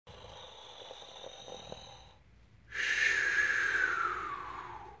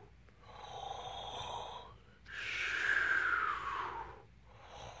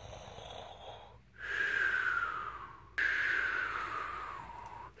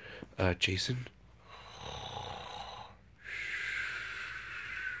Jason?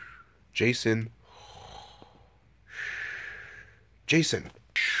 Jason? Jason?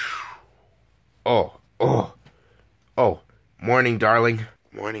 Oh. Morning, darling.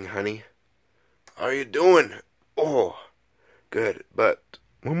 Morning, honey. How are you doing? Oh, good. But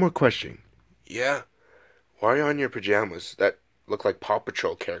one more question. Yeah? Why are you on your pajamas that look like Paw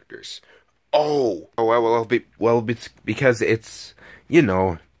Patrol characters? It's because it's,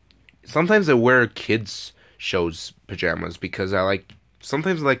 sometimes I wear kids shows pajamas because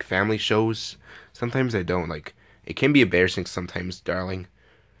sometimes I like family shows, sometimes I don't. Like, it can be embarrassing sometimes, darling.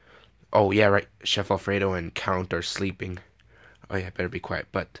 Oh, yeah, right. Chef Alfredo and Count are sleeping. Oh, yeah, better be quiet.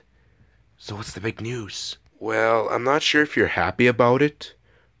 But, so what's the big news? Well, I'm not sure if you're happy about it.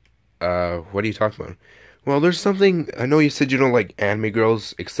 What are you talking about? Well, there's something. I know you said you don't like anime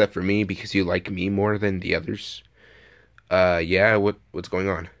girls except for me because you like me more than the others. Yeah, what's going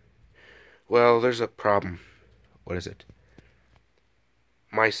on? Well, there's a problem. What is it?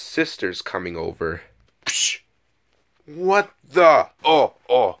 My sister's coming over. Psh! What the? Oh.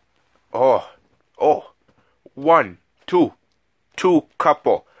 1, 2,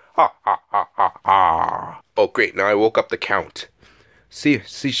 couple. Ha ha ha ha ha. Oh, great! Now I woke up the Count. See,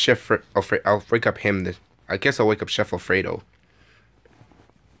 Chef Alfredo. I'll wake up him. I guess I'll wake up Chef Alfredo.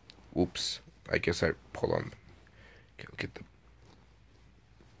 Oops. I guess I pull on. Okay, look at the.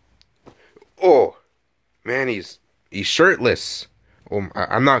 Oh, man, he's shirtless. Oh,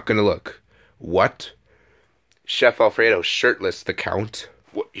 I'm not gonna look. What? Chef Alfredo shirtless. The Count.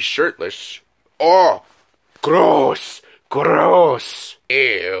 What? He's shirtless. Oh, gross.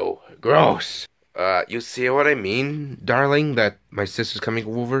 Ew, gross. You see what I mean, darling? That my sister's coming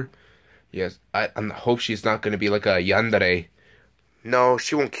over? Yes, I hope she's not gonna be like a yandere. No,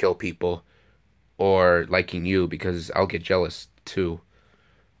 she won't kill people. Or liking you, because I'll get jealous, too.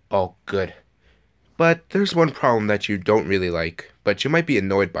 Oh, good. But there's one problem that you don't really like, but you might be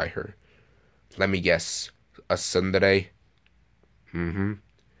annoyed by her. Let me guess. A tsundere? Mm-hmm.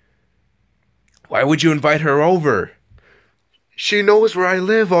 Why would you invite her over? She knows where I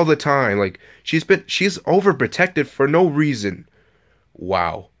live all the time. Like, she's overprotective for no reason.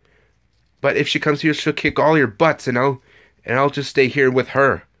 Wow. But if she comes here, she'll kick all your butts, and I'll just stay here with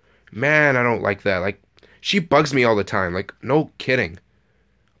her. Man, I don't like that. Like, she bugs me all the time. Like, no kidding.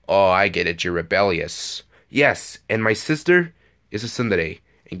 Oh, I get it. You're rebellious. Yes, and my sister is a tsundere.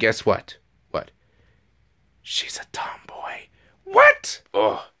 And guess what? What? She's a tomboy. What?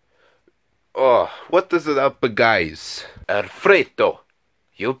 Oh, what does it up, guys? Alfredo,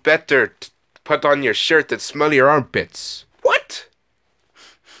 you better put on your shirt and smell your armpits. What?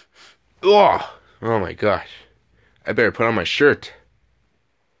 Oh my gosh. I better put on my shirt.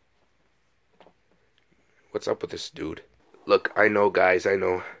 What's up with this dude? Look, I know, guys, I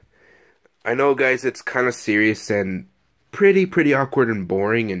know, guys, it's kind of serious and pretty awkward and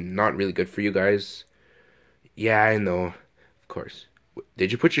boring and not really good for you guys. Yeah, I know. Of course.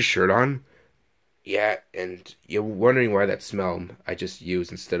 Did you put your shirt on? Yeah, and you're wondering why that smell I just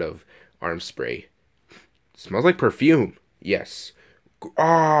used instead of arm spray. It smells like perfume. Yes.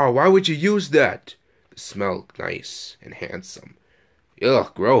 Oh, why would you use that? It smells nice and handsome.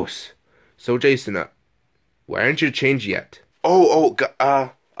 Ugh, gross. So, Jason, why aren't you changed yet? I'll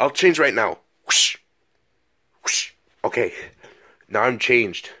change right now. Whoosh. Whoosh. Okay, now I'm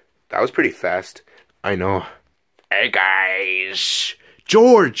changed. That was pretty fast. I know. Hey, guys.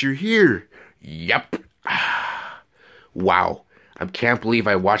 George, you're here. Yep. Wow. I can't believe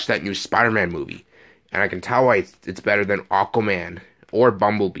I watched that new Spider-Man movie. And I can tell why it's better than Aquaman or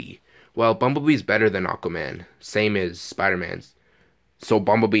Bumblebee. Well, Bumblebee's better than Aquaman. Same as Spider-Man's. So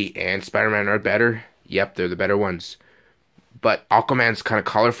Bumblebee and Spider-Man are better? Yep, they're the better ones. But Aquaman's kind of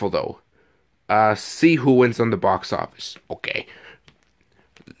colorful, though. See who wins on the box office. Okay.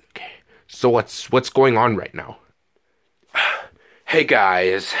 So what's going on right now? Hey,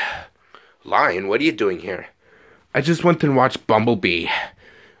 guys. Lion, what are you doing here? I just went and watched Bumblebee.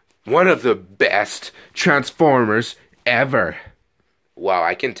 One of the best Transformers ever. Wow,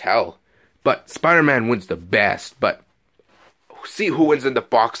 I can tell. But Spider-Man wins the best, but see who wins in the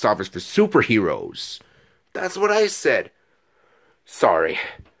box office for superheroes. That's what I said. Sorry.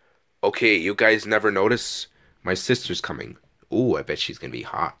 Okay, you guys never notice? My sister's coming. Ooh, I bet she's gonna be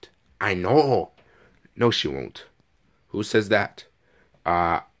hot. I know. No, she won't. Who says that?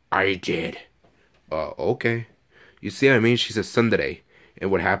 I did. Okay. You see what I mean? She's a tsundere. And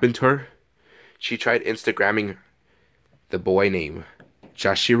what happened to her? She tried Instagramming the boy named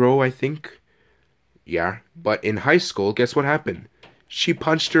Jashiro, I think. Yeah. But in high school, guess what happened? She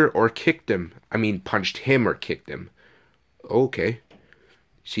punched her or kicked him. I mean, punched him or kicked him. Okay.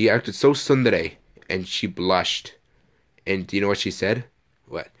 She acted so tsundere, and she blushed. And do you know what she said?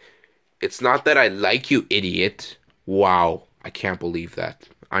 What? It's not that I like you, idiot. Wow, I can't believe that.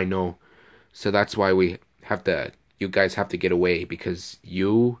 I know. So that's why you guys have to get away, because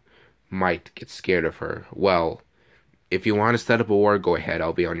you might get scared of her. Well, if you want to set up a war, go ahead,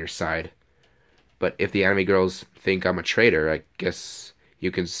 I'll be on your side. But if the anime girls think I'm a traitor, I guess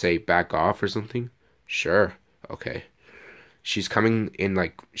you can say back off or something? Sure, okay. She's coming in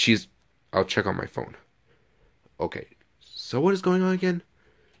I'll check on my phone. Okay, so what is going on again?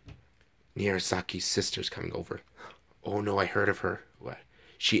 Nirasaki's sister's coming over. Oh no, I heard of her. What?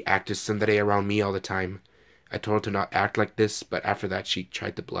 She acted tsundere around me all the time. I told her to not act like this, but after that she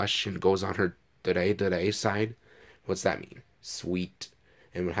tried to blush and goes on her dere side. What's that mean? Sweet.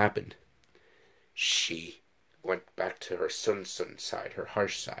 And what happened? She went back to her sun side, her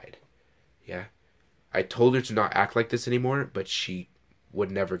harsh side. Yeah? I told her to not act like this anymore, but she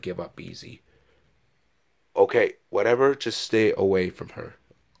would never give up easy. Okay, whatever, just stay away from her.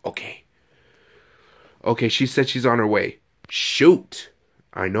 Okay. Okay, she said she's on her way. Shoot!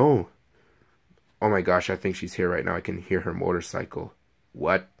 I know. Oh my gosh, I think she's here right now. I can hear her motorcycle.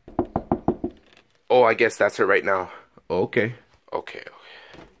 What? Oh, I guess that's her right now. Okay. Okay.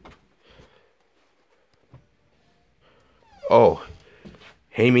 Oh.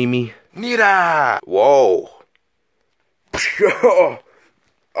 Hey, Mimi. Nira! Whoa.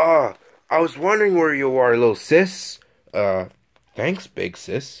 I was wondering where you are, little sis. Thanks, big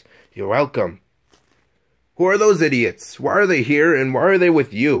sis. You're welcome. Who are those idiots? Why are they here, and why are they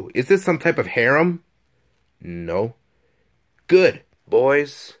with you? Is this some type of harem? No. Good.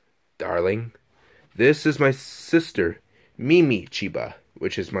 Boys, darling, this is my sister, Mimi Chiba,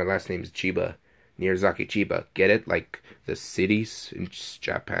 which is my last name is Chiba. Nirasaki Chiba. Get it? Like the cities in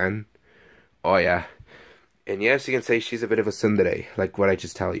Japan? Oh, yeah. And yes, you can say she's a bit of a tsundere, like what I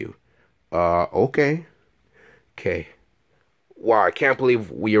just tell you. Okay. Okay. Wow, I can't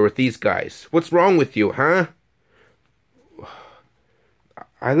believe you're with these guys. What's wrong with you, huh?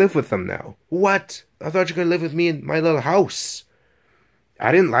 I live with them now. What? I thought you were gonna live with me in my little house.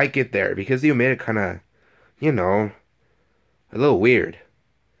 I didn't like it there because you made it kind of, you know, a little weird.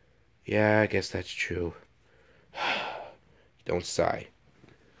 Yeah, I guess that's true. Don't sigh.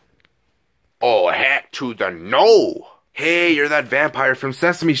 Oh, heck to the no! Hey, you're that vampire from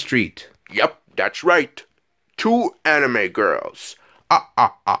Sesame Street. Yep, that's right. 2 anime girls.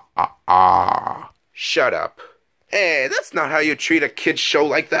 Shut up. Hey, that's not how you treat a kid's show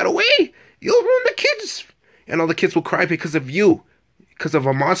like that away. You'll ruin the kids. And all the kids will cry because of you. Because of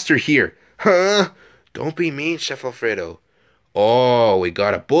a monster here. Huh? Don't be mean, Chef Alfredo. Oh, we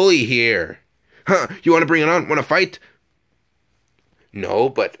got a bully here. Huh? You want to bring it on? Want to fight? No,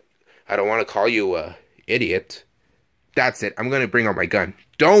 but I don't want to call you a idiot. That's it. I'm going to bring out my gun.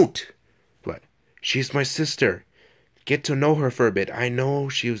 Don't! What? She's my sister. Get to know her for a bit. I know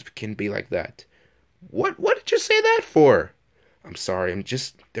can be like that. What did you say that for? I'm sorry.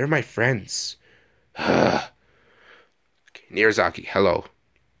 They're my friends. Okay, Nirasaki, hello.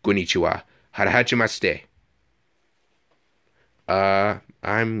 Konnichiwa. Harahachimashite.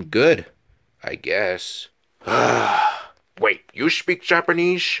 I'm good, I guess. Wait, you speak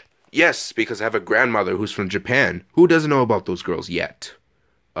Japanese? Yes, because I have a grandmother who's from Japan. Who doesn't know about those girls yet?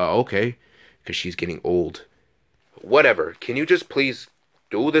 Okay. Because she's getting old. Whatever. Can you just please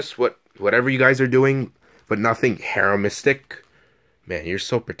do this, whatever you guys are doing, but nothing haremistic? Man, you're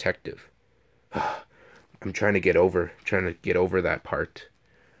so protective. I'm trying to get over that part.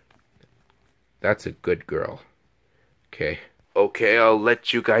 That's a good girl. Okay. Okay, I'll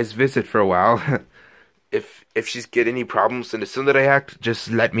let you guys visit for a while. If she's get any problems in the tsundere act, just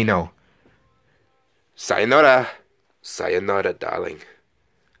let me know. Sayonara. Sayonara, darling.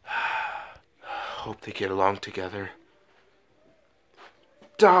 Hope they get along together.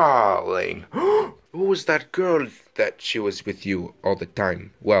 Darling. Who was that girl that she was with you all the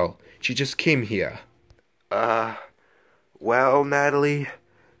time? Well, she just came here. Well, Natalie,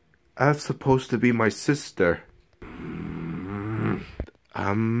 that's supposed to be my sister.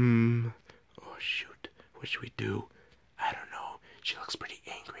 Oh, shoot. What should we do? I don't know. She looks pretty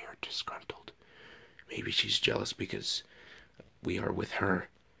angry or disgruntled. Maybe she's jealous because we are with her.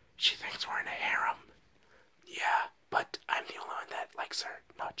 She thinks we're in a harem. Yeah, but I'm the only one that likes her,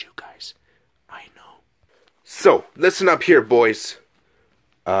 not you guys. I know. So, listen up here, boys.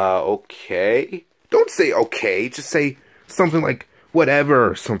 Okay. Don't say okay. Just say something like whatever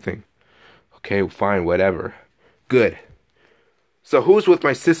or something. Okay, fine, whatever. Good. So who's with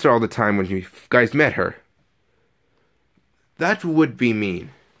my sister all the time when you guys met her? That would be mean.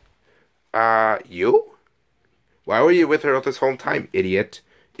 You? Why were you with her all this whole time, idiot?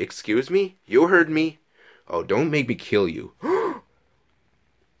 Excuse me? You heard me. Oh, don't make me kill you.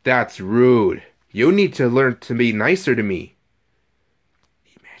 That's rude. You need to learn to be nicer to me.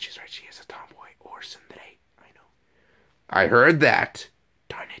 Man, she's right. She is a tomboy or tsundere. I know. I heard that.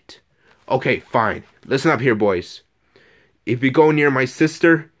 Darn it. Okay, fine. Listen up here, boys. If you go near my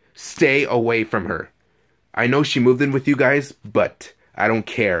sister, stay away from her. I know she moved in with you guys, but I don't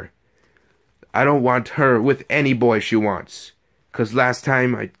care. I don't want her with any boy she wants. 'Cause last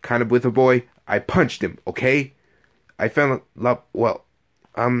time I kind of with a boy, I punched him, okay? I fell in love, well,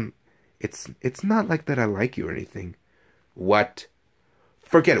 it's not like that I like you or anything. What?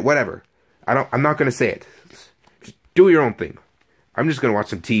 Forget it, whatever. I'm not gonna say it. Just do your own thing. I'm just gonna watch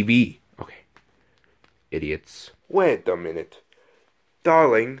some TV. Okay. Idiots. Wait a minute.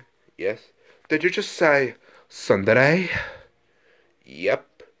 Darling. Yes? Did you just say tsundere?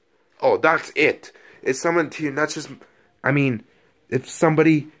 Yep. Oh, that's it. It's someone to you, not just... I mean, if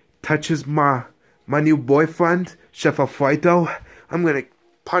somebody touches my new boyfriend, Chef Alfredo, I'm gonna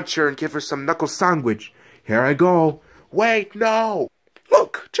punch her and give her some knuckle sandwich. Here I go. Wait, no.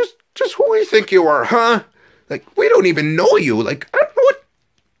 Look, just who do you think you are, huh? Like, we don't even know you. Like, I don't know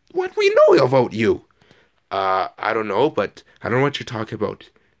what we know about you. I don't know, but I don't know what you're talking about.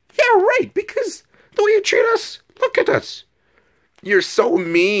 Yeah, right, because the way you treat us, look at us. You're so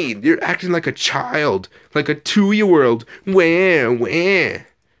mean. You're acting like a child, like a 2-year-old. Wah.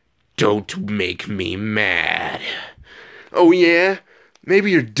 Don't make me mad. Oh, yeah?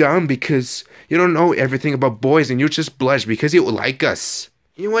 Maybe you're dumb because you don't know everything about boys and you just blush because you like us.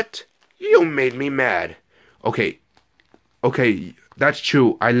 You know what? You made me mad. Okay, that's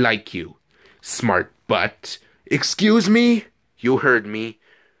true. I like you. Smart butt. Excuse me? You heard me.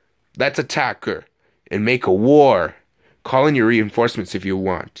 Let's attack her and make a war. Call in your reinforcements if you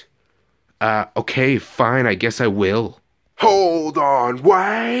want. Okay, fine, I guess I will. Hold on,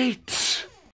 wait!